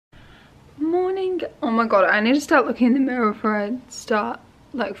Morning. Oh my god, I need to start looking in the mirror before I start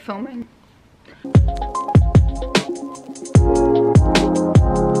like filming.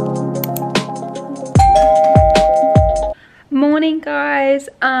 Morning guys.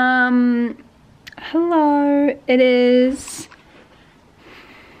 Hello. It is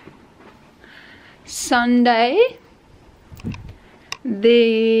Sunday,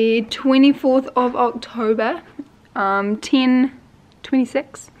 the 24th of October,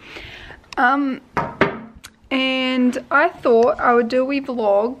 10:26. And I thought I would do a wee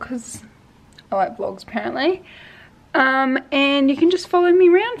vlog because I like vlogs apparently. And you can just follow me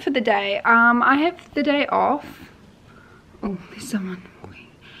around for the day. I have the day off. Oh, there's someone.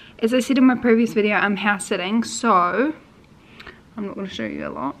 As I said in my previous video, I'm house sitting, so I'm not going to show you a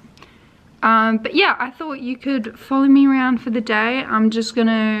lot. But yeah, I thought you could follow me around for the day. I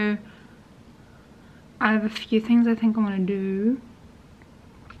have a few things I think I want to do.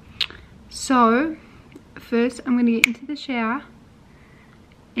 So, first I'm going to get into the shower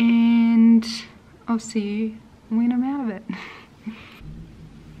and I'll see you when I'm out of it.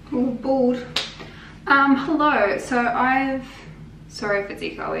 Oh, bald. Hello. So sorry if it's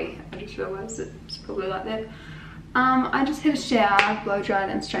echoey, I just realised it's probably like that. I just had a shower, blow dried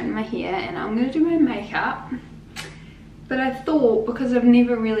and straightened my hair, and I'm going to do my makeup. But I thought, because I've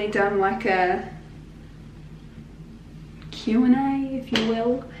never really done like a Q&A, if you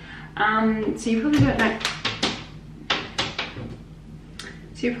will, so you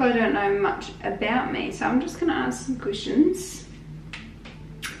probably don't know much about me, so I'm just going to ask some questions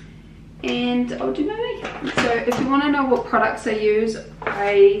and I'll do my makeup. So if you want to know what products I use,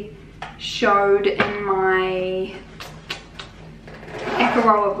 I showed in my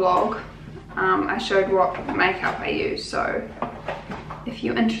Akaroa vlog. I showed what makeup I use, so if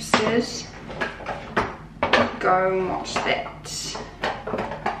you're interested, go and watch that.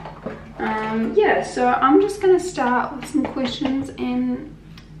 Yeah, so I'm just going to start with some questions and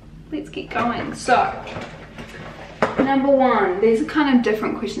let's get going. So, number one, these are kind of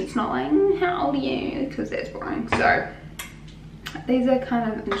different questions. It's not like, how old are you? Because that's boring. So, these are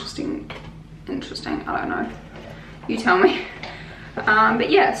kind of interesting, I don't know. You tell me.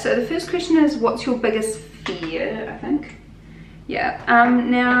 But yeah, so the first question is, what's your biggest fear, I think? Yeah,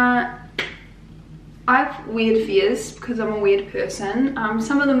 now, I have weird fears because I'm a weird person.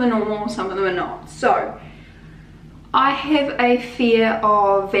 Some of them are normal, some of them are not. So, I have a fear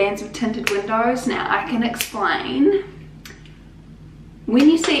of vans with tinted windows. Now, I can explain. When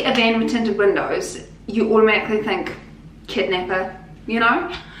you see a van with tinted windows, you automatically think kidnapper, you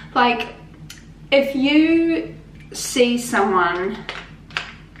know? Like, if you see someone,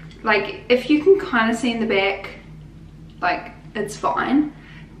 like, if you can kind of see in the back, like, it's fine.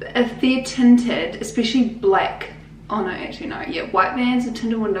 But if they're tinted, especially black, oh no, actually no, yeah, white vans with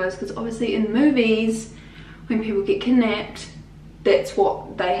tinted windows, because obviously in movies, when people get kidnapped, that's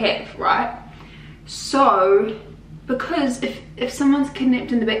what they have, right? So, because if someone's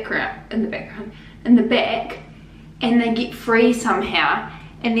kidnapped in the back, and they get free somehow,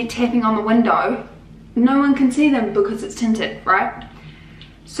 and they're tapping on the window, no one can see them because it's tinted, right?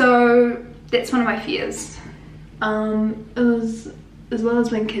 So, that's one of my fears. As well as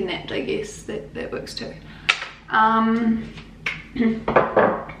being kidnapped, I guess, that works too.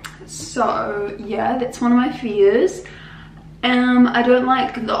 So yeah, that's one of my fears. I don't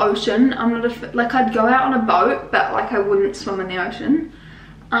like the ocean. I'm not like, I'd go out on a boat, but like I wouldn't swim in the ocean.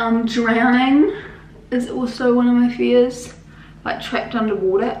 Drowning is also one of my fears, like trapped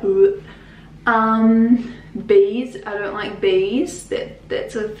underwater. Bees, I don't like bees.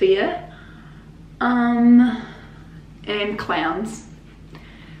 That's a fear. And clowns.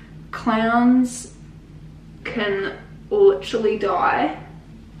 Clowns can literally die.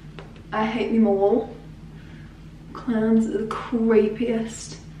 I hate them all. Clowns are the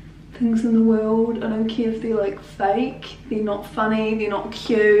creepiest things in the world. I don't care if they're like fake, they're not funny, they're not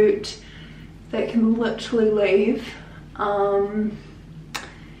cute. They can literally leave.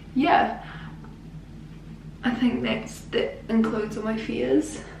 Yeah, I think that includes all my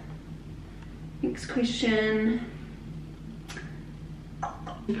fears. Next question.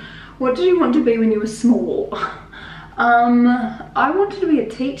 What did you want to be when you were small? I wanted to be a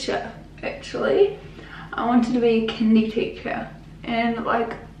teacher, actually. I wanted to be a kindy teacher, and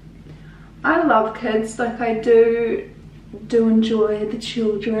like, I love kids, like I do enjoy the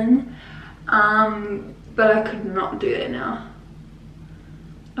children, but I could not do that now.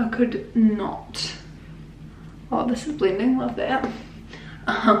 I could not. Oh, this is blending, love that.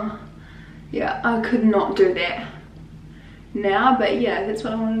 Yeah, I could not do that now, but yeah, that's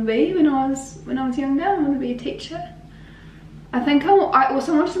what I wanted to be when I was younger. I wanted to be a teacher. I think I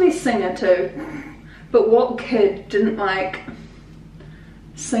also wanted to be a singer too, but what kid didn't like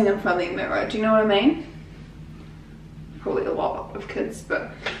sing in front of the mirror? Do you know what I mean? Probably a lot of kids,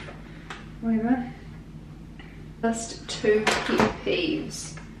 but whatever. Just 2 pet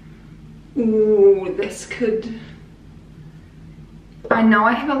peeves. Ooh, this could... I know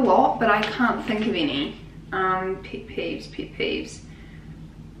I have a lot, but I can't think of any. Pet peeves.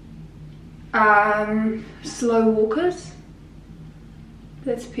 Slow walkers.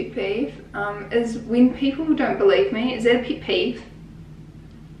 That's a pet peeve. Is when people don't believe me. Is that a pet peeve?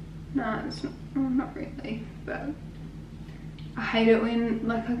 No, it's not, not really, but I hate it when,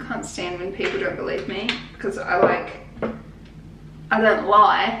 like, I can't stand when people don't believe me, because I don't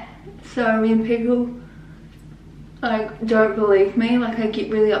lie. So when people like don't believe me, like, I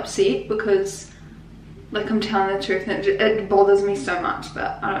get really upset because, like, I'm telling the truth and it bothers me so much.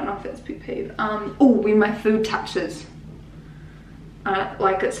 But I don't know if it's a pet peeve. Oh, when my food touches.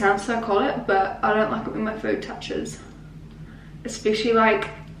 Like, it sounds psychotic, but I don't like it when my food touches, especially like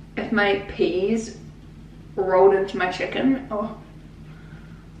if my peas rolled into my chicken. Oh,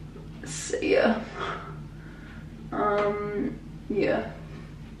 so yeah. Yeah,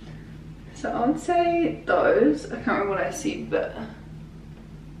 so I would say those. I can't remember what I said, but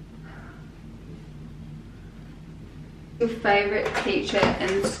your favorite teacher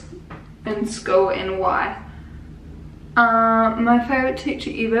in school and why? My favorite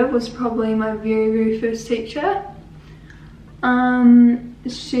teacher ever was probably my very first teacher.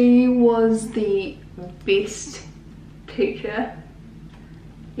 She was the best teacher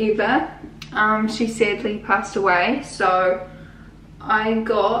ever. She sadly passed away, so I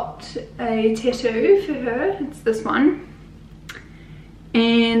got a tattoo for her. It's this one,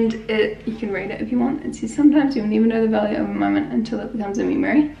 and you can read it if you want. It says, "Sometimes you'll never know the value of a moment until it becomes a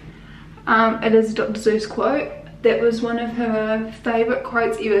memory." It is a Dr. Seuss quote. That was one of her favourite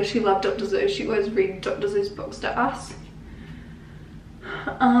quotes ever. She loved Dr. Seuss. She always read Dr. Seuss books to us.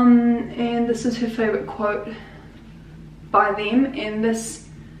 And this is her favourite quote by them, and it's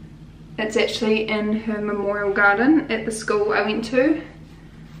actually in her memorial garden at the school I went to.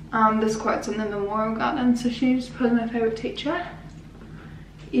 This quote's in the memorial garden, so she's probably my favourite teacher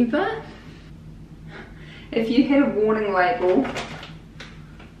ever. If you had a warning label,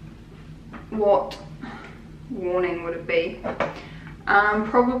 what warning would it be?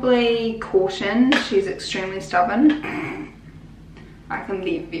 Probably caution. She's extremely stubborn. I can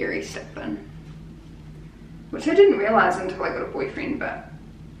be very stubborn, which I didn't realise until I got a boyfriend, but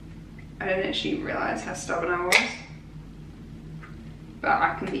I didn't actually realise how stubborn I was. But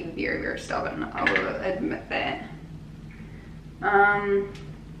I can be very stubborn, I will admit that.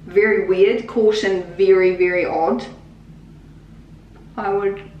 Very weird. Caution, very odd. That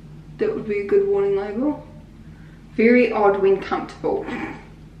would be a good warning label. Very odd when comfortable.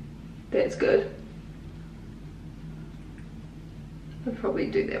 That's good. I'd probably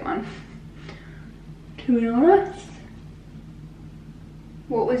do that one, to be honest.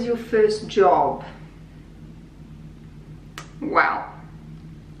 What was your first job? Wow.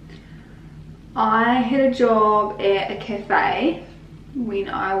 I had a job at a cafe when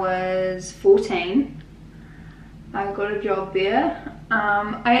I was 14. I got a job there.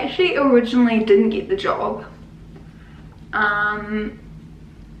 I actually originally didn't get the job. And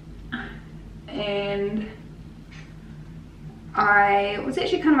I was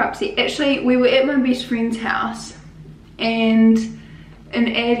actually kind of upset. Actually, we were at my best friend's house and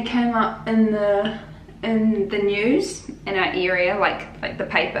an ad came up in the news in our area, like the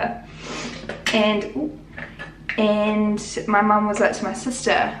paper, and my mum was like to my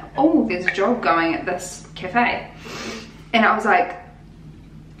sister, "Oh, there's a job going at this cafe," and I was like,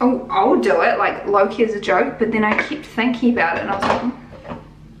 "Oh, I'll do it," like low-key as a joke. But then I kept thinking about it and I was like,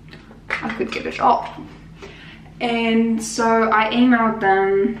 I could get a job. And so I emailed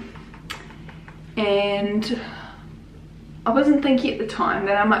them, and I wasn't thinking at the time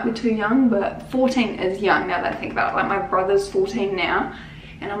that I might be too young, but 14 is young now that I think about it. Like, my brother's 14 now,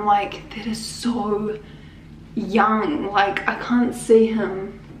 and I'm like, that is so young. Like, I can't see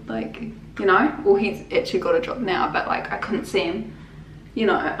him, like, you know, well, he's actually got a job now, but like, I couldn't see him, you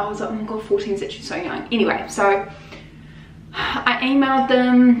know. I was like, oh my god, 14 is actually so young. Anyway, so I emailed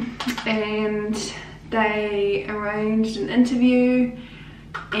them and they arranged an interview,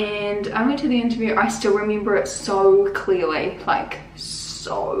 and I went to the interview. I still remember it so clearly, like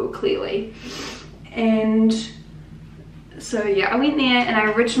so clearly. And so yeah, I went there, and I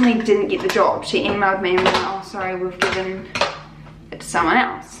originally didn't get the job. She emailed me and was like, oh sorry, we've given it to someone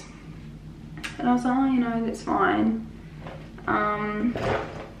else. And I was like, oh, you know, that's fine. Oh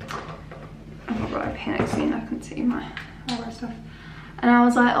my god, I panicked then. I couldn't see my eyebrow stuff. And I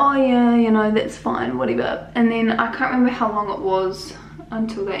was like, oh yeah, you know, that's fine, whatever. And then I can't remember how long it was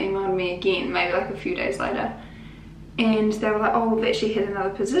until they emailed me again, maybe like a few days later. And they were like, oh, we've actually had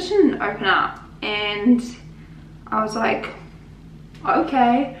another position open up. And I was like,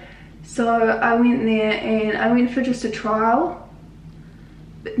 okay. So I went there and I went for just a trial.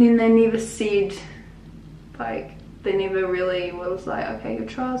 But then they never said, like, they never really was like, okay, your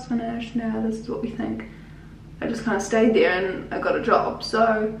trial's finished, now this is what we think. I just kind of stayed there and I got a job.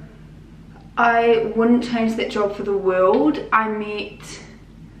 So I wouldn't change that job for the world. I met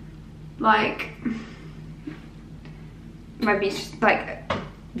like maybe but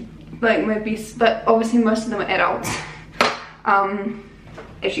obviously most of them are adults.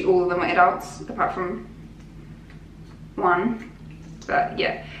 Actually all of them are adults apart from one. But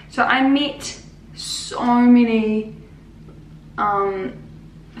yeah, so I met so many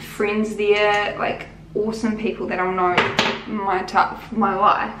friends there, like awesome people that I'll know my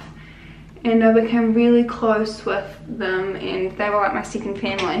life, and I became really close with them and they were like my second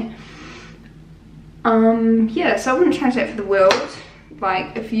family. Yeah, so I wouldn't change that for the world.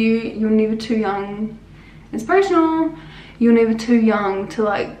 Like if you're never too young, inspirational, you're never too young to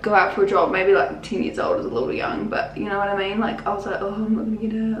like go out for a job. Maybe like 10 years old is a little young, but you know what I mean. Like I was like, oh, I'm not gonna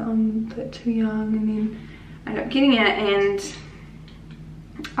get it, I'm like too young, and then I ended up getting it, and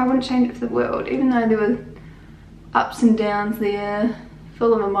I wouldn't change it for the world, even though there were ups and downs there,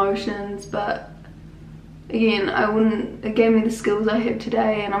 full of emotions. But again, it gave me the skills I have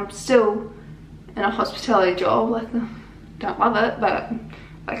today, and I'm still in a hospitality job. Like, don't love it, but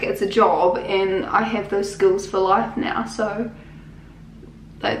like it's a job and I have those skills for life now. So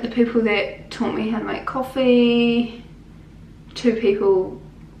like the people that taught me how to make coffee, 2 people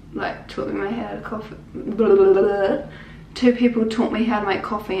like taught me how to coffee, blah, blah, blah, blah. 2 people taught me how to make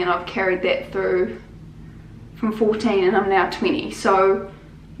coffee, and I've carried that through from 14 and I'm now 20. So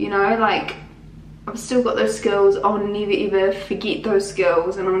you know, like I've still got those skills. I'll never ever forget those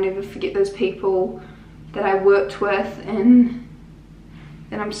skills, and I'll never forget those people that I worked with and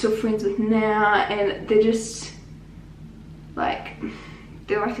that I'm still friends with now. And they're just like,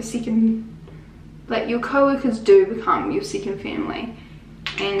 they're like a second, like your co-workers do become your second family.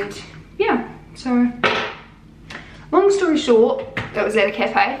 And yeah, so long story short, that was at a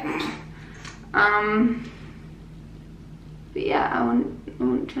cafe. But yeah, I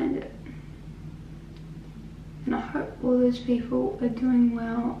wouldn't change it. And I hope all those people are doing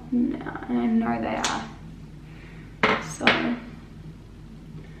well now, and I know they are. So,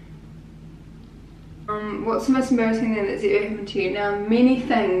 what's the most embarrassing thing that's ever happened to you? Now, many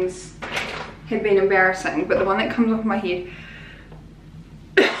things have been embarrassing, but the one that comes off my head,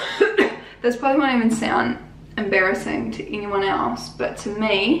 this probably won't even sound embarrassing to anyone else, but to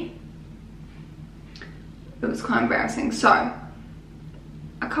me, it was quite embarrassing. So,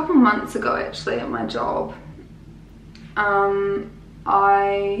 a couple months ago actually at my job,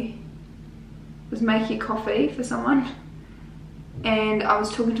 I was making coffee for someone, and I was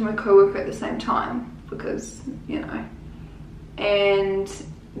talking to my co-worker at the same time because, you know, and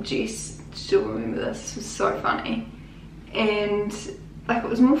Jess, she'll remember this, was so funny. And like it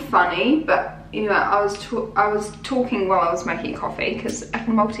was more funny, but anyway, I was talking while I was making coffee because I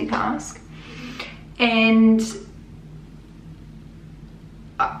can multitask. And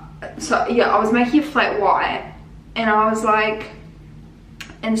so yeah, I was making a flat white, and I was like,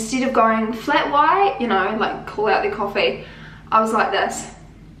 instead of going flat white, you know, like call out the coffee, I was like this,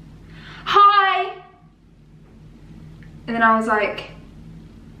 hi. And then I was like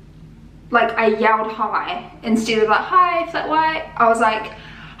I yelled hi instead of like hi flat white. I was like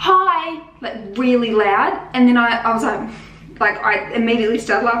hi, like really loud. And then I was like I immediately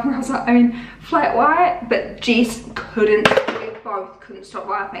started laughing. I was like, I mean flat white, but Jess couldn't, we both couldn't stop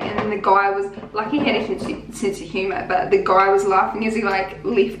laughing. And then the guy was like, he had a sense of humor, but the guy was laughing as he like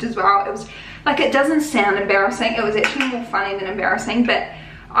left as well. It was like, it doesn't sound embarrassing, it was actually more funny than embarrassing. But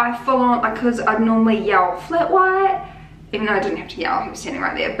I full on, like, because I'd normally yell flat white, even though I didn't have to yell, he was standing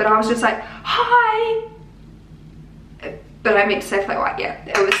right there, but I was just like hi, but I meant to say flat white. Yeah,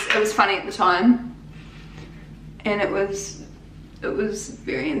 it was funny at the time, and it was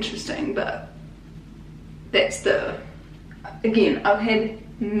very interesting. But that's again, I've had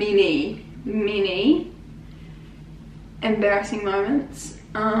many embarrassing moments.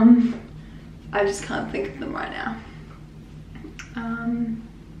 I just can't think of them right now.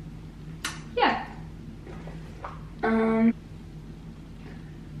 Yeah.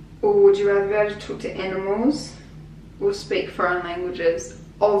 Or would you rather be able to talk to animals or speak foreign languages?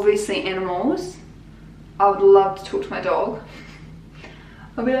 Obviously animals. I would love to talk to my dog.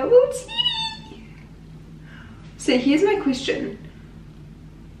 I'll be like, Wootie! So here's my question.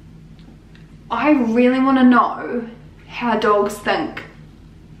 I really want to know how dogs think.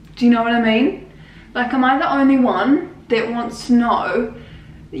 Do you know what I mean? Like, am I the only one that wants to know?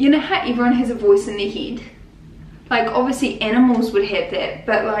 You know how everyone has a voice in their head? Like, obviously animals would have that,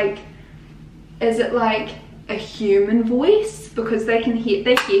 but like, is it like a human voice? Because they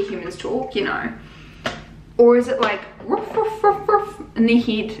hear humans talk, you know. Or is it like ruff, ruff, ruff, ruff in their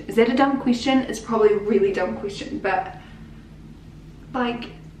head? Is that a dumb question? It's probably a really dumb question, but like,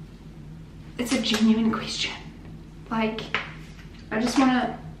 it's a genuine question. Like, I just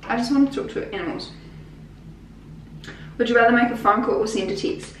want to talk to animals. Would you rather make a phone call or send a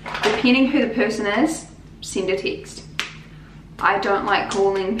text? Depending who the person is, send a text. I don't like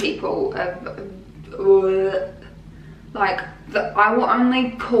calling people. I will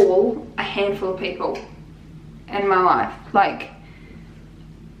only call a handful of people in my life. Like,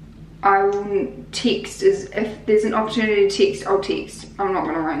 I will text. If there's an opportunity to text, I'll text. I'm not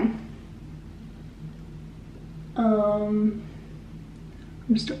gonna ring. I'm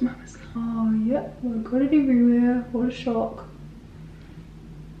stuck my mascara. Oh yeah, I've got it everywhere. What a shock.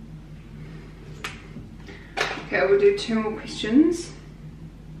 Okay, we'll do 2 more questions.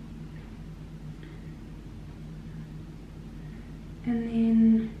 And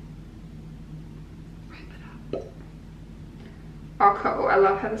then wrap it up. Oh cool, I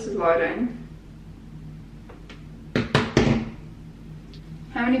love how this is loading.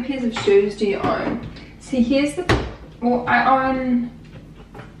 How many pairs of shoes do you own? See, here's the, well, I own,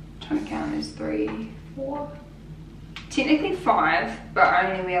 I'm trying to count, there's 3, 4, technically 5, but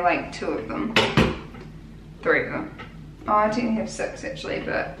I only wear like 2 of them. 3 of them. Oh, I technically have 6 actually,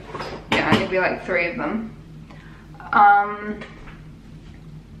 but yeah, I only wear like 3 of them.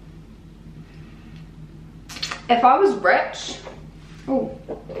 If I was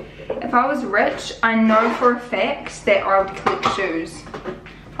rich, I know for a fact that I would collect shoes.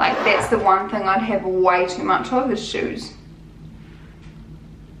 Like, that's the one thing I'd have way too much of, is shoes.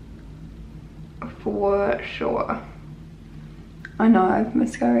 For sure. I know I have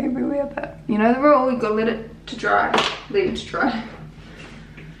mascara everywhere, but you know the rule, you gotta let it to dry. Let it to dry.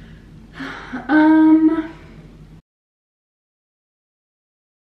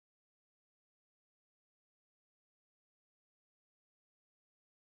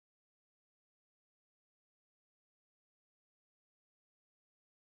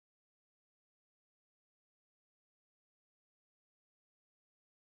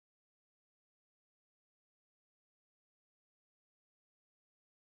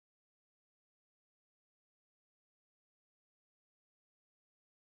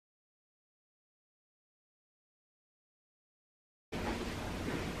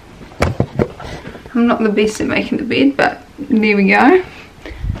 I'm not the best at making the bed, but there we go.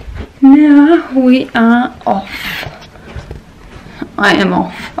 Now we are off. I am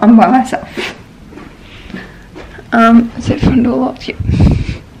off. I'm by myself. Is that front door locked? Yep.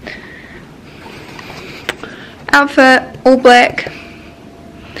 Outfit, all black,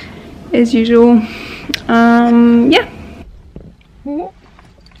 as usual. Yeah.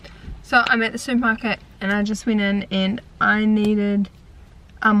 So I'm at the supermarket and I just went in and I needed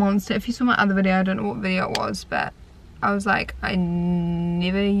a Monster. If you saw my other video, I don't know what video it was, but I was like, I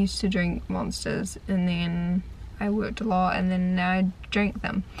never used to drink Monsters, and then I worked a lot and then now I drink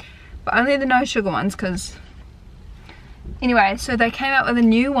them, but only the no sugar ones, because anyway, so they came out with a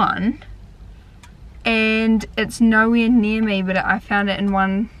new one and it's nowhere near me, but I found it in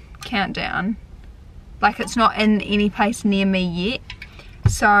one countdown. Like, it's not in any place near me yet,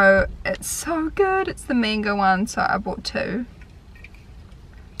 so it's so good. It's the mango one, so I bought 2.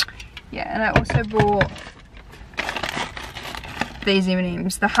 Yeah, and I also bought these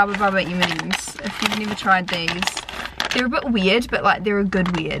M&Ms, the Hubba Bubba M&Ms. If you've never tried these, they're a bit weird, but like, they're a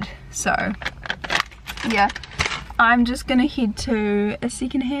good weird. So yeah, I'm just gonna head to a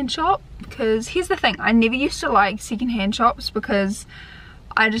secondhand shop, because here's the thing, I never used to like secondhand shops because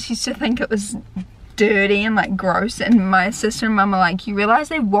I just used to think it was dirty and like gross, and my sister and mum are like, you realise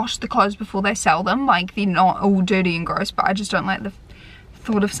they wash the clothes before they sell them, like they're not all dirty and gross, but I just don't like the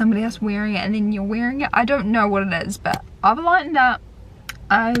thought of somebody else wearing it and then you're wearing it. I don't know what it is, but I've lightened up.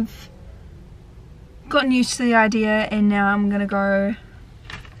 I've gotten used to the idea, and now I'm gonna go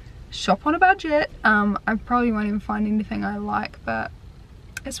shop on a budget. I probably won't even find anything I like, but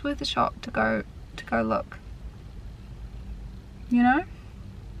it's worth a shot to go look, you know.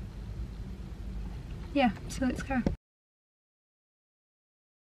 Yeah, so let's go.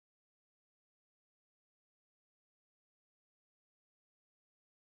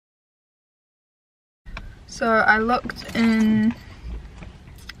 So I looked in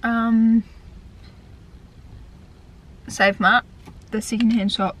Save Mart, the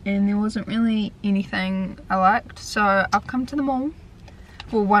secondhand shop, and there wasn't really anything I liked, so I've come to the mall.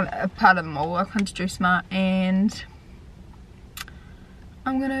 Well, a part of the mall. I've come to Juice Mart, and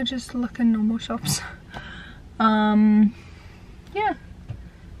I'm gonna just look in normal shops. Yeah.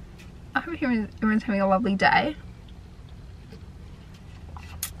 I hope everyone's having a lovely day.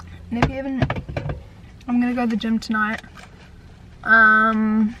 And if you haven't, I'm gonna go to the gym tonight.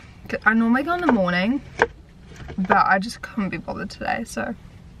 I normally go in the morning, but I just couldn't be bothered today, so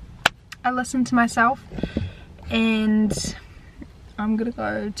I listened to myself, and I'm gonna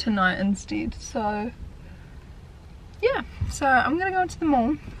go tonight instead. So yeah, so I'm gonna go into the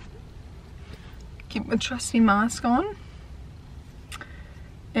mall, keep my trusty mask on,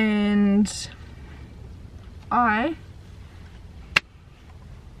 and I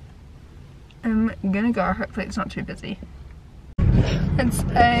am gonna go. Hopefully it's not too busy. It's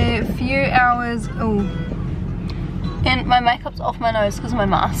a few hours. Oh, and my makeup's off my nose because of my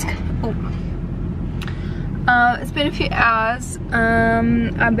mask. Oh. It's been a few hours. I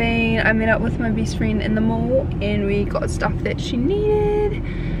met up with my best friend in the mall, and we got stuff that she needed.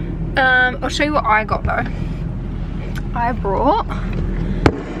 I'll show you what I got though. I brought,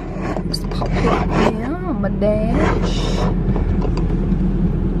 just pop it up here on my dash.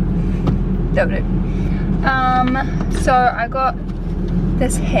 Don't it. So I got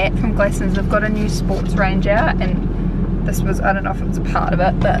this hat from Glassons. They've got a new sports range out, and this was, I don't know if it was a part of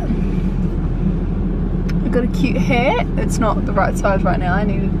it, but I got a cute hat. It's not the right size right now, I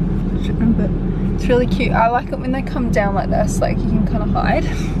need it, but it's really cute. I like it when they come down like this, like you can kind of hide.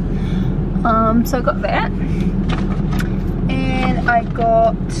 So I got that, and I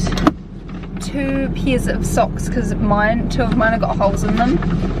got 2 pairs of socks because 2 of mine have got holes in them.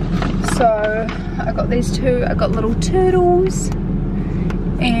 So I got these 2. I got little turtles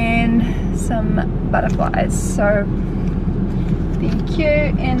and some butterflies, so they're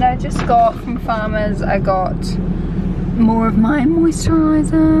cute. And I just got from Farmers, I got more of my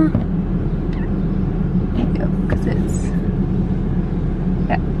moisturizer, because it's,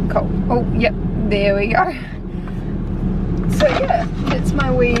 yeah, cool. Oh yep, there we go. So yeah, that's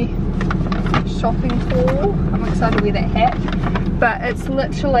my wee shopping haul. I'm excited to wear that hat, but it's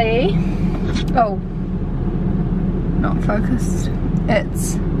literally, oh, not focused,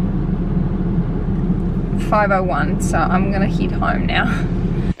 it's 5:01, so I'm gonna head home now.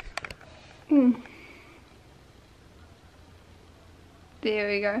 There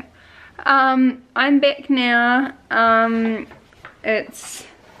we go. I'm back now. It's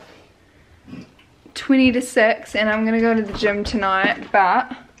 20 to 6, and I'm gonna go to the gym tonight,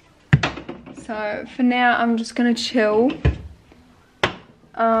 but so for now I'm just gonna chill.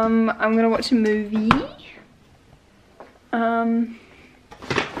 I'm gonna watch a movie.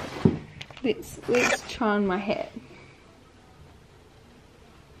 Let's try on my hat.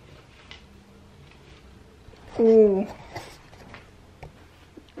 Oh,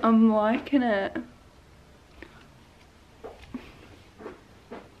 I'm liking it.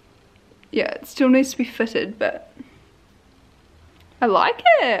 Yeah, it still needs to be fitted, but I like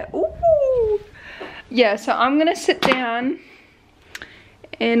it. Ooh. Yeah, so I'm gonna sit down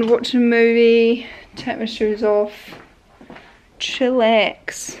and watch a movie, take my shoes off,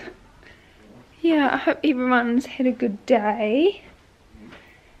 chillax. Yeah, I hope everyone's had a good day.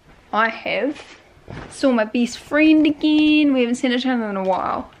 I have. Saw my best friend again. We haven't seen each other in a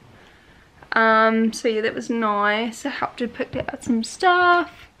while. So yeah, that was nice. I helped her pick out some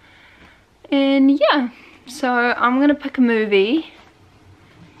stuff. And yeah, so I'm gonna pick a movie.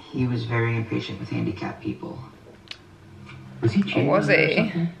 He was very impatient with handicapped people. Was he cheating? Was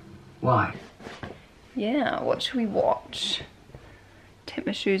he? Why? Yeah, what should we watch? Take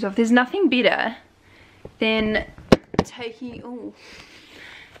my shoes off. There's nothing better than taking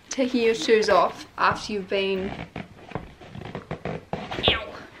your shoes off after you've been,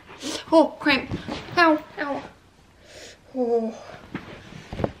 ow, oh cramp, ow, ow, oh,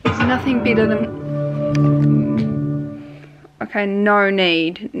 there's nothing better than, okay, no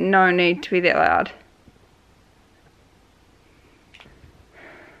need to be that loud.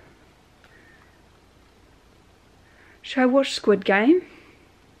 Should I watch Squid Game?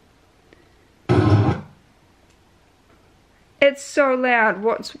 It's so loud.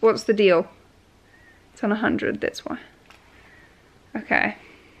 What's the deal? It's on 100, that's why. Okay.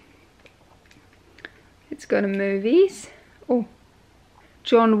 Let's go to movies. Oh.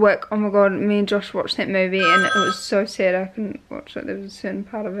 John Wick. Oh my god, me and Josh watched that movie and it was so sad I couldn't watch it. There was a certain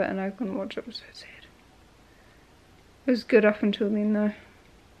part of it and I couldn't watch it. It was so sad. It was good up until then though.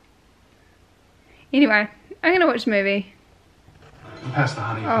 Anyway, I'm gonna watch the movie. Pass the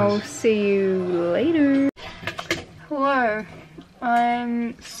honey, I'll please. see you later. Hello.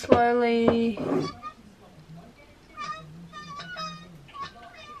 I'm slowly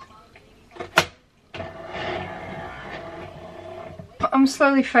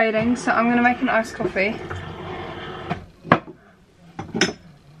fading, so I'm gonna make an iced coffee.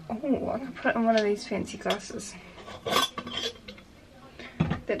 Oh, I can put it in one of these fancy glasses.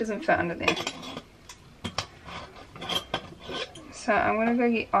 That doesn't fit under there. So I'm gonna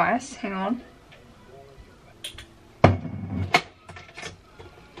go get ice, hang on.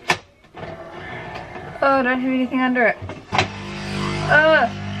 Oh, I don't have anything under it.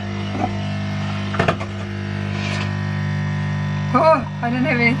 Oh, I didn't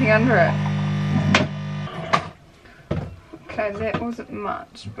have anything under it. Okay, that wasn't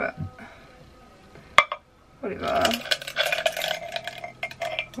much, but whatever.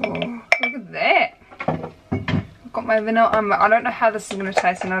 Oh, look at that. I've got my vanilla. I don't know how this is going to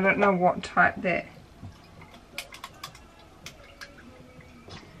taste, and I don't know what type that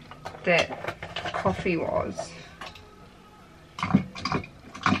coffee was. Look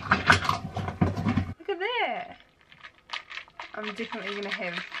at that. I'm definitely going to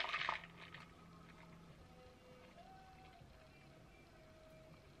have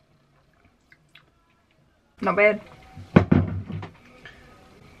not bad.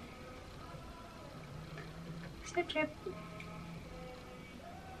 Snip chip.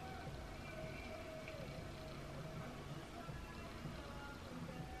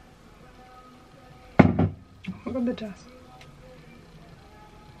 Look at the dust.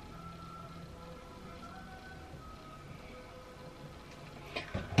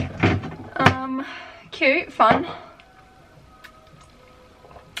 Cute, fun,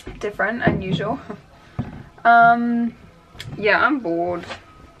 different, unusual. Yeah, I'm bored.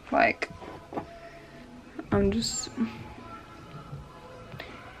 Like, I'm just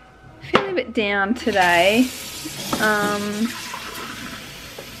feeling a bit down today. Well,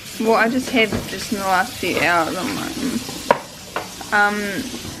 I just had just in the last few hours, I'm like,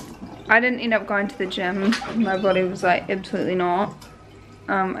 I didn't end up going to the gym. My body was like, absolutely not.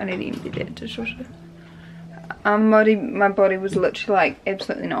 I need to empty that dishwasher. My body was literally like,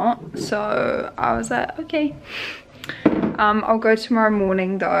 absolutely not. So I was like, okay. I'll go tomorrow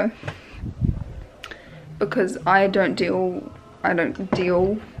morning though, because I don't deal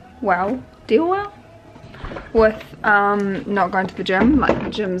well with not going to the gym. Like, the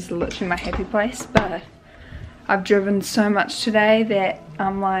gym's literally my happy place, but I've driven so much today that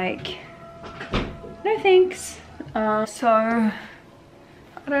I'm like, no thanks. So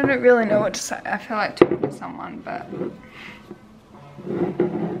I don't really know what to say. I feel like talking to someone, but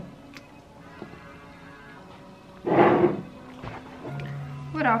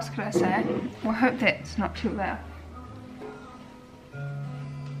what else could I say? Well, I hope that's not too loud.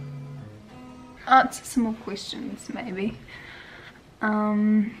 Answer some more questions, maybe.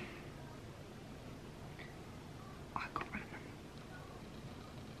 I got rid of them.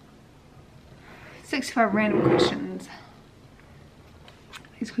 65 random questions.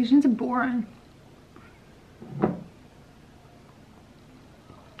 These questions are boring.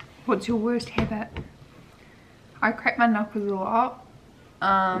 What's your worst habit? I crack my knuckles a lot.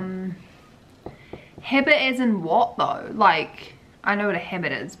 Habit as in what though? Like, I know what a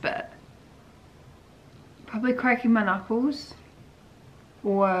habit is, but probably cracking my knuckles.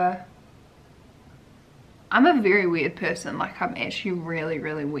 Or I'm a very weird person. Like, I'm actually really,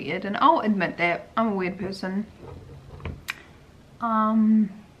 really weird, and I'll admit that I'm a weird person.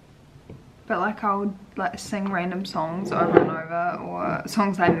 But like, I would like sing random songs over and over, or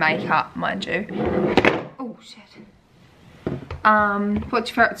songs I make up, mind you. Oh shit. What's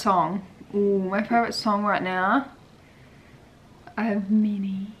your favourite song? Ooh, my favourite song right now, I have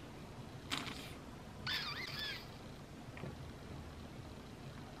many.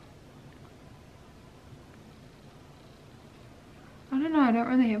 I don't know, I don't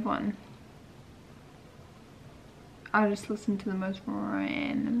really have one. I just listen to the most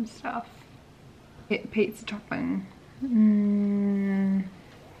random stuff. Get pizza topping.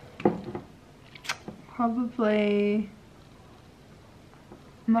 Probably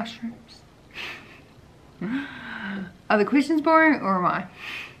mushrooms. Are the questions boring, or am I?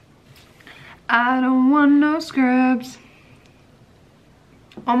 I don't want no scrubs.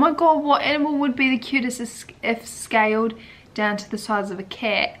 Oh my god, what animal would be the cutest if scaled down to the size of a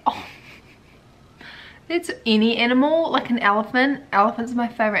cat? Oh. It's any animal, like an elephant. Elephant's my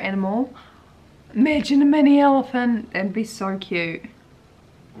favourite animal. Imagine a mini elephant. It'd be so cute.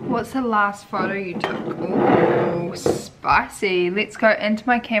 What's the last photo you took? Oh, spicy. Let's go into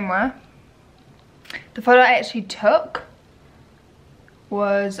my camera. The photo I actually took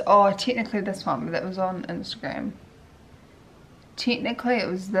was, oh, technically this one, but that was on Instagram. technically it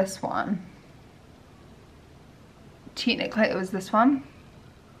was this one. Technically it was this one.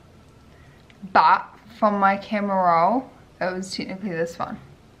 But from my camera roll, it was technically this one.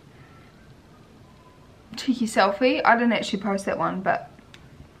 Cheeky selfie. I didn't actually post that one, but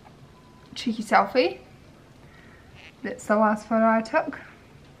cheeky selfie. That's the last photo I took.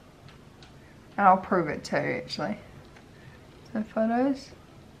 And I'll prove it too, actually. So photos.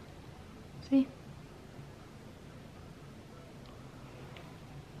 See?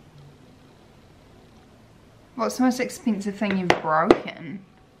 What's the most expensive thing you've broken?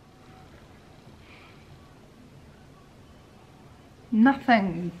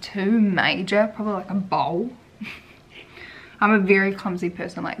 Nothing too major, probably like a bowl. I'm a very clumsy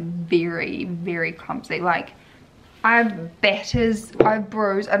person, like very, very clumsy. Like I have batters, I have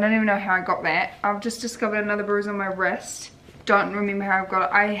bruise. I don't even know how I got that. I've just discovered another bruise on my wrist. Don't remember how I've got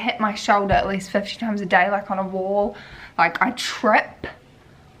it. I hit my shoulder at least 50 times a day, like on a wall. Like I trip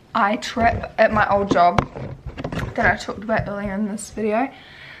at my old job that I talked about earlier in this video.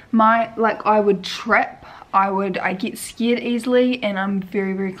 I would trip. I get scared easily, and I'm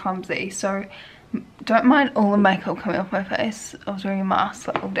very, very clumsy. So don't mind all the makeup coming off my face. I was wearing a mask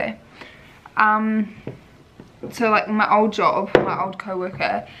like all day. So like my old job, my old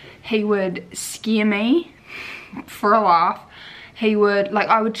co-worker, he would scare me for a laugh. He would, like,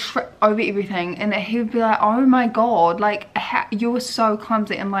 I would trip over everything, and he would be like, oh my god, like, you're so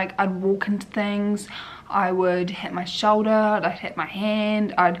clumsy. And like, I'd walk into things, I would hit my shoulder, I'd hit my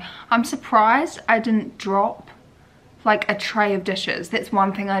hand. I'm surprised I didn't drop like a tray of dishes. That's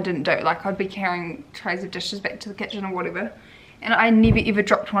one thing I didn't do. Like I'd be carrying trays of dishes back to the kitchen or whatever, and I never ever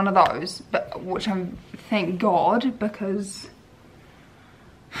dropped one of those, but which I'm, thank God, because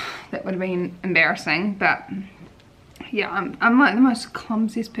that would have been embarrassing. But yeah, I'm like the most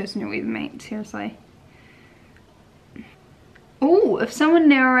clumsiest person you'll ever meet, seriously. Oh, if someone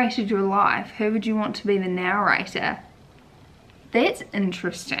narrated your life, who would you want to be the narrator? That's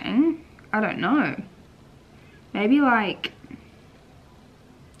interesting. I don't know. Maybe like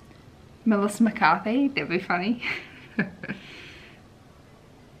Melissa McCarthy. That'd be funny. If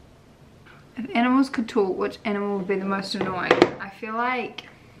animals could talk, which animal would be the most annoying? I feel like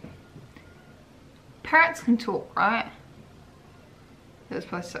parrots can talk, right? That's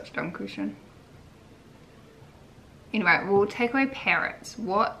probably such a dumb question. Anyway, we'll take away parrots.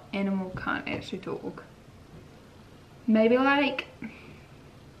 What animal can't actually talk? Maybe like...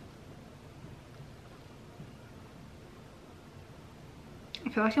 I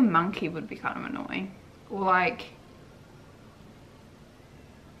feel like a monkey would be kind of annoying. Or like...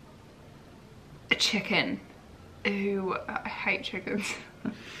 a chicken. Ew, I hate chickens.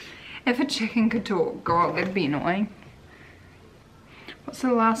 If a chicken could talk, God, that'd be annoying. What's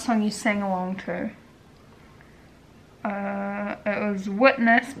the last song you sang along to? It was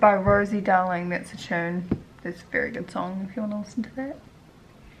Witness by Rosie Darling. That's a tune. That's a very good song if you want to listen to that.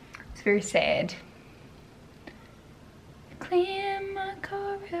 It's very sad. Clean my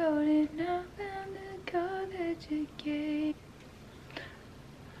car out and I found the car that you gave.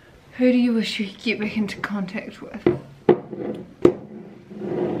 Who do you wish you could get back into contact with?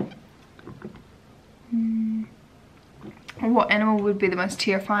 What animal would be the most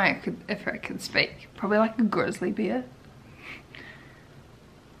terrifying if it could speak? Probably like a grizzly bear.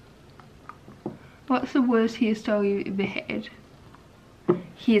 What's the worst hairstyle you've ever had?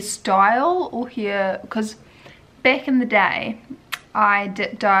 Hairstyle or hair? Because back in the day, I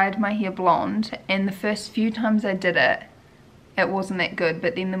dyed my hair blonde, and the first few times I did it, it wasn't that good.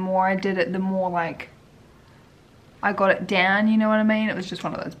 But then the more I did it, the more like I got it down, you know what I mean? It was just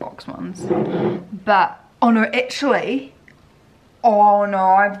one of those box ones. But, oh no, actually, oh no,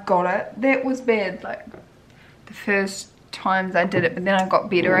 I've got it. That was bad, like the first times I did it, but then I got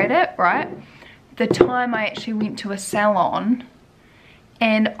better at it, right? The time I actually went to a salon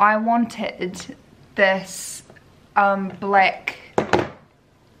and I wanted this black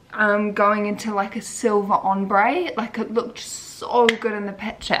going into like a silver ombre, like it looked so good in the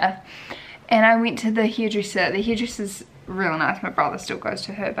picture. And I went to the hairdresser's real nice, my brother still goes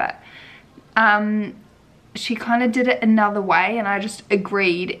to her, but she kind of did it another way and I just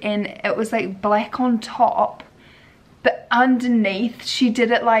agreed, and it was like black on top, but underneath she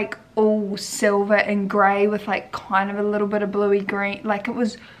did it like all silver and grey with like kind of a little bit of bluey green. Like it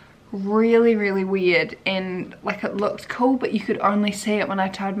was really, really weird, and like it looked cool, but you could only see it when I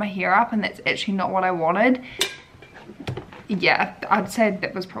tied my hair up, and that's actually not what I wanted. Yeah, I'd say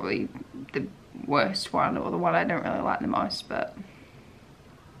that was probably the worst one, or the one I don't really like the most. But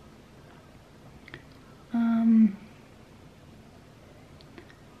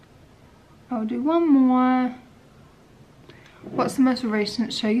I'll do one more. What's the most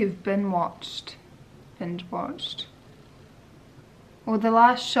recent show you've binge watched? Well, the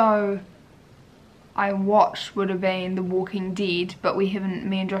last show I watched would have been The Walking Dead, but me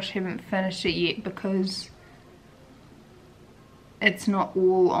and Josh haven't finished it yet because it's not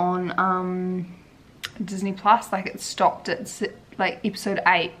all on Disney Plus. Like, it stopped at like episode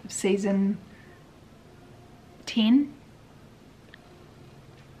 8 season 10.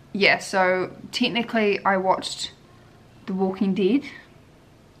 Yeah, so technically I watched The Walking Dead,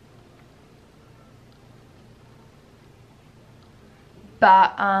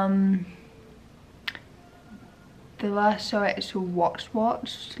 but the last show I actually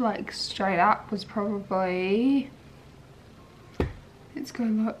watched like straight up was probably, let's go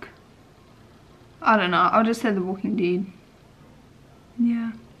look, I don't know, I'll just say The Walking Dead.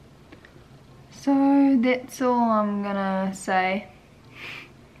 Yeah, so that's all I'm gonna say.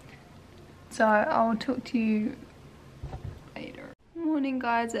 So I'll talk to you later. Morning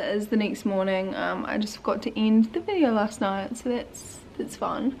guys, it is the next morning. I just forgot to end the video last night, so that's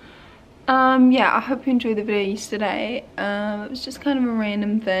fun. Yeah, I hope you enjoyed the video yesterday. It was just kind of a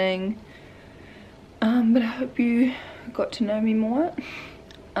random thing, but I hope you got to know me more.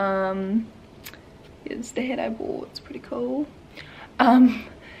 It's the hat I bought, it's pretty cool.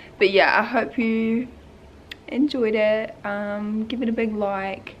 But yeah, I hope you enjoyed it. Give it a big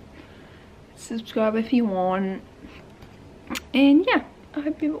like, subscribe if you want, and yeah, I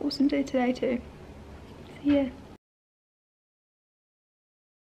hope you have an awesome day today too. See ya.